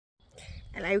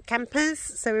Hello campers,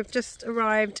 so we've just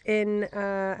arrived in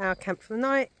our camp for the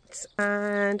night,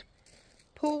 and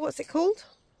Paul, what's it called?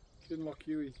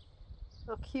 Kimlochewe.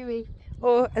 Lochchewe,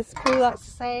 or as Paul likes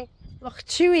to say,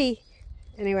 Lochchewe.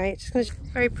 Anyway, it's just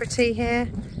very pretty here.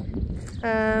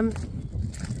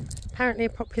 Apparently a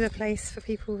popular place for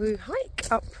people who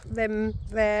hike up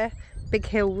their big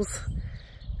hills.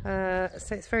 So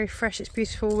it's very fresh, it's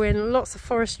beautiful. We're in lots of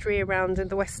forestry around in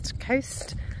the west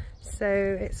coast,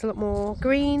 so it's a lot more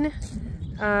green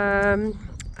and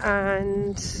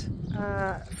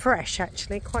fresh,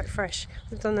 actually, quite fresh.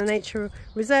 We've done the nature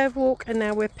reserve walk and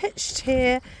now we're pitched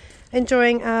here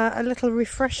enjoying a little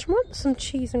refreshment, some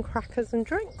cheese and crackers and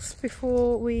drinks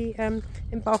before we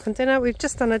embark on dinner. We've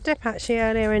just done a dip actually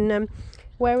earlier in,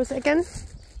 where was it again?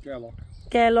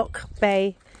 Gairloch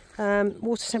Bay.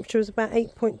 Water temperature was about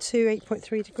 8.2,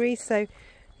 8.3 degrees, so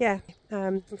yeah,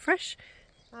 I'm fresh.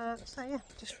 So yeah,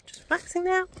 just relaxing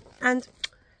now, and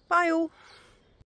bye all.